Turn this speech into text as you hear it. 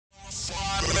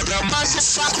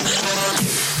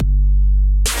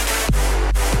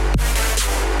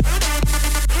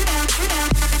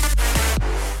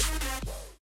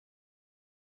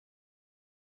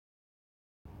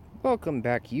Welcome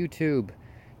back, YouTube.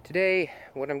 Today,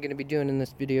 what I'm going to be doing in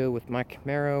this video with my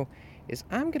Camaro is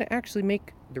I'm going to actually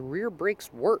make the rear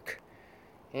brakes work.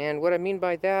 And what I mean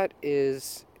by that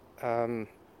is,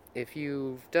 if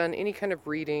you've done any kind of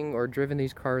reading or driven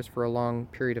these cars for a long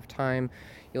period of time,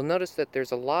 you'll notice that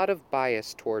there's a lot of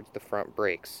bias towards the front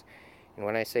brakes. And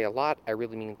when I say a lot, I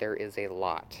really mean there is a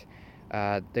lot.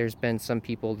 There's been some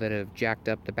people that have jacked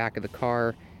up the back of the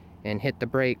car and hit the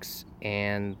brakes,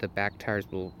 and the back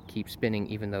tires will keep spinning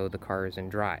even though the car is in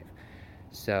drive.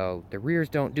 So the rears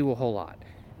don't do a whole lot.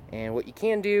 And what you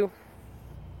can do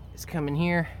is come in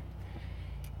here,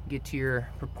 get to your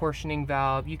proportioning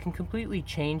valve. You can completely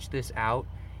change this out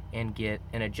and get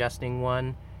an adjusting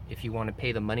one if you want to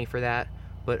pay the money for that.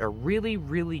 But a really,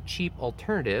 really cheap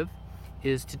alternative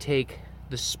is to take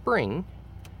the spring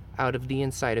out of the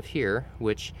inside of here,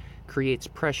 which creates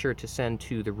pressure to send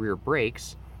to the rear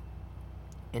brakes,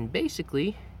 and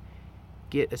basically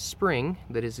get a spring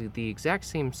that is the exact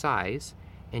same size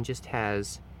and just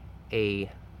has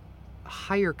a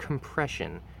higher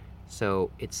compression, so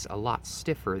it's a lot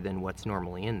stiffer than what's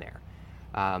normally in there.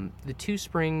 The two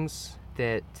springs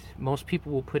that most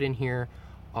people will put in here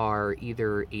are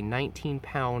either a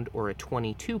 19-pound or a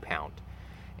 22-pound,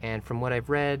 and from what I've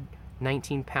read,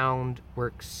 19-pound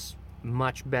works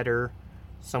much better,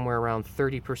 somewhere around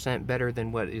 30% better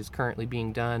than what is currently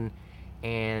being done,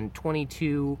 and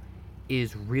 22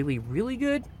 is really, really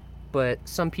good, but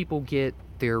some people get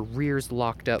their rears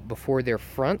locked up before their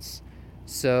fronts.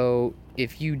 So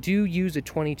if you do use a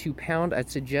 22-pound, I'd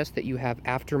suggest that you have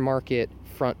aftermarket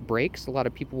front brakes. A lot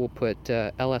of people will put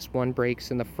LS1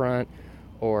 brakes in the front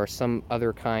or some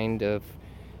other kind of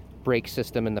brake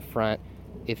system in the front.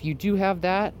 If you do have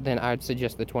that, then I'd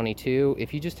suggest the 22.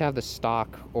 If you just have the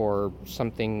stock or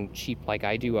something cheap like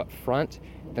I do up front,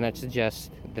 then I'd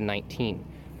suggest the 19.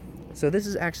 So this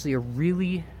is actually a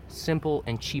really simple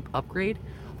and cheap upgrade.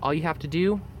 All you have to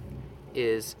do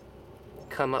is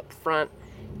come up front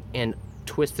and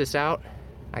twist this out.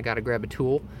 I gotta grab a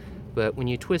tool, but when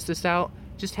you twist this out,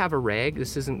 just have a rag.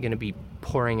 This isn't gonna be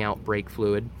pouring out brake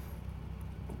fluid,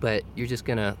 but you're just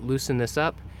gonna loosen this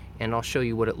up, and I'll show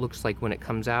you what it looks like when it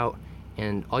comes out.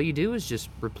 And all you do is just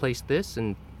replace this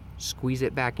and squeeze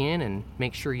it back in, and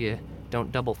make sure you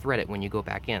don't double thread it when you go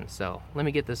back in. So let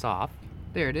me get this off.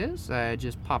 There it is. I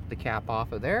just popped the cap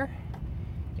off of there,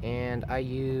 and I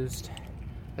used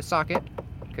a socket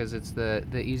because it's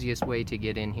the easiest way to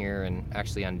get in here and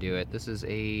actually undo it. This is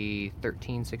a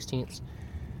 13/16,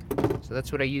 so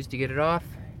that's what I used to get it off,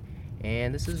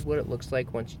 and this is what it looks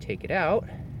like once you take it out.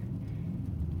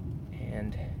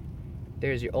 And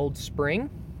there's your old spring.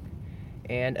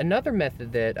 And another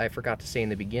method that I forgot to say in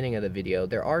the beginning of the video,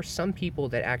 there are some people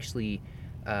that actually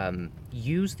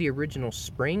use the original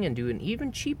spring and do an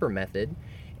even cheaper method,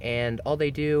 and all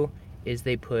they do is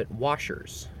they put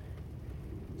washers.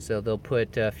 So they'll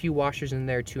put a few washers in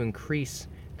there to increase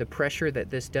the pressure that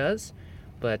this does,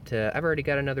 but I've already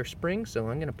got another spring, so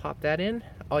I'm gonna pop that in.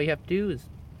 All you have to do is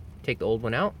take the old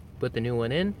one out, put the new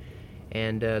one in,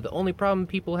 and the only problem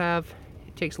people have,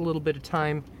 it takes a little bit of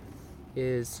time,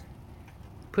 is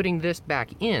putting this back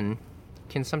in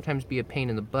can sometimes be a pain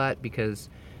in the butt because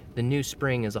the new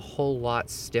spring is a whole lot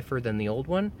stiffer than the old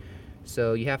one.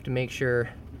 So you have to make sure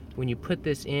when you put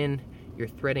this in, you're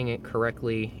threading it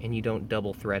correctly and you don't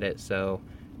double thread it, so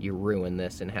you ruin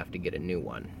this and have to get a new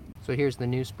one. So here's the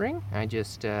new spring. I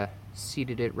just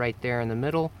seated it right there in the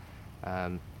middle.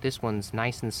 This one's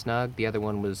nice and snug. The other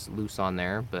one was loose on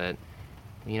there, but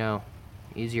you know,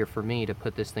 easier for me to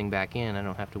put this thing back in. I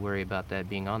don't have to worry about that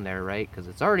being on there, right? Because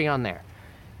it's already on there.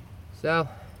 So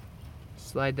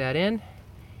slide that in,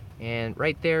 and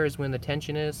right there is when the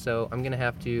tension is, so I'm gonna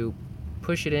have to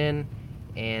push it in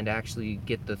and actually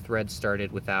get the thread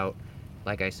started without,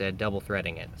 like I said, double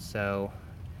threading it. So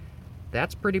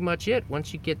that's pretty much it.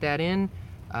 Once you get that in,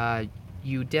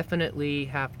 you definitely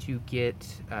have to get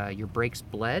your brakes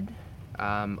bled.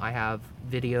 I have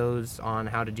videos on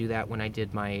how to do that when I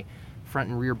did my front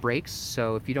and rear brakes,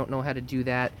 so if you don't know how to do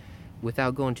that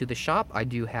without going to the shop, I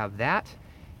do have that.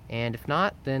 And if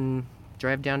not, then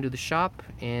drive down to the shop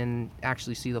and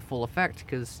actually see the full effect,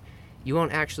 because you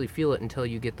won't actually feel it until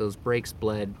you get those brakes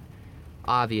bled,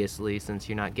 obviously, since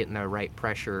you're not getting the right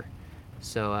pressure.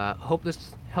 So hope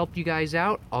this helped you guys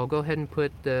out. I'll go ahead and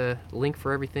put the link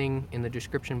for everything in the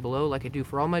description below like I do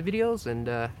for all my videos, and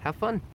have fun.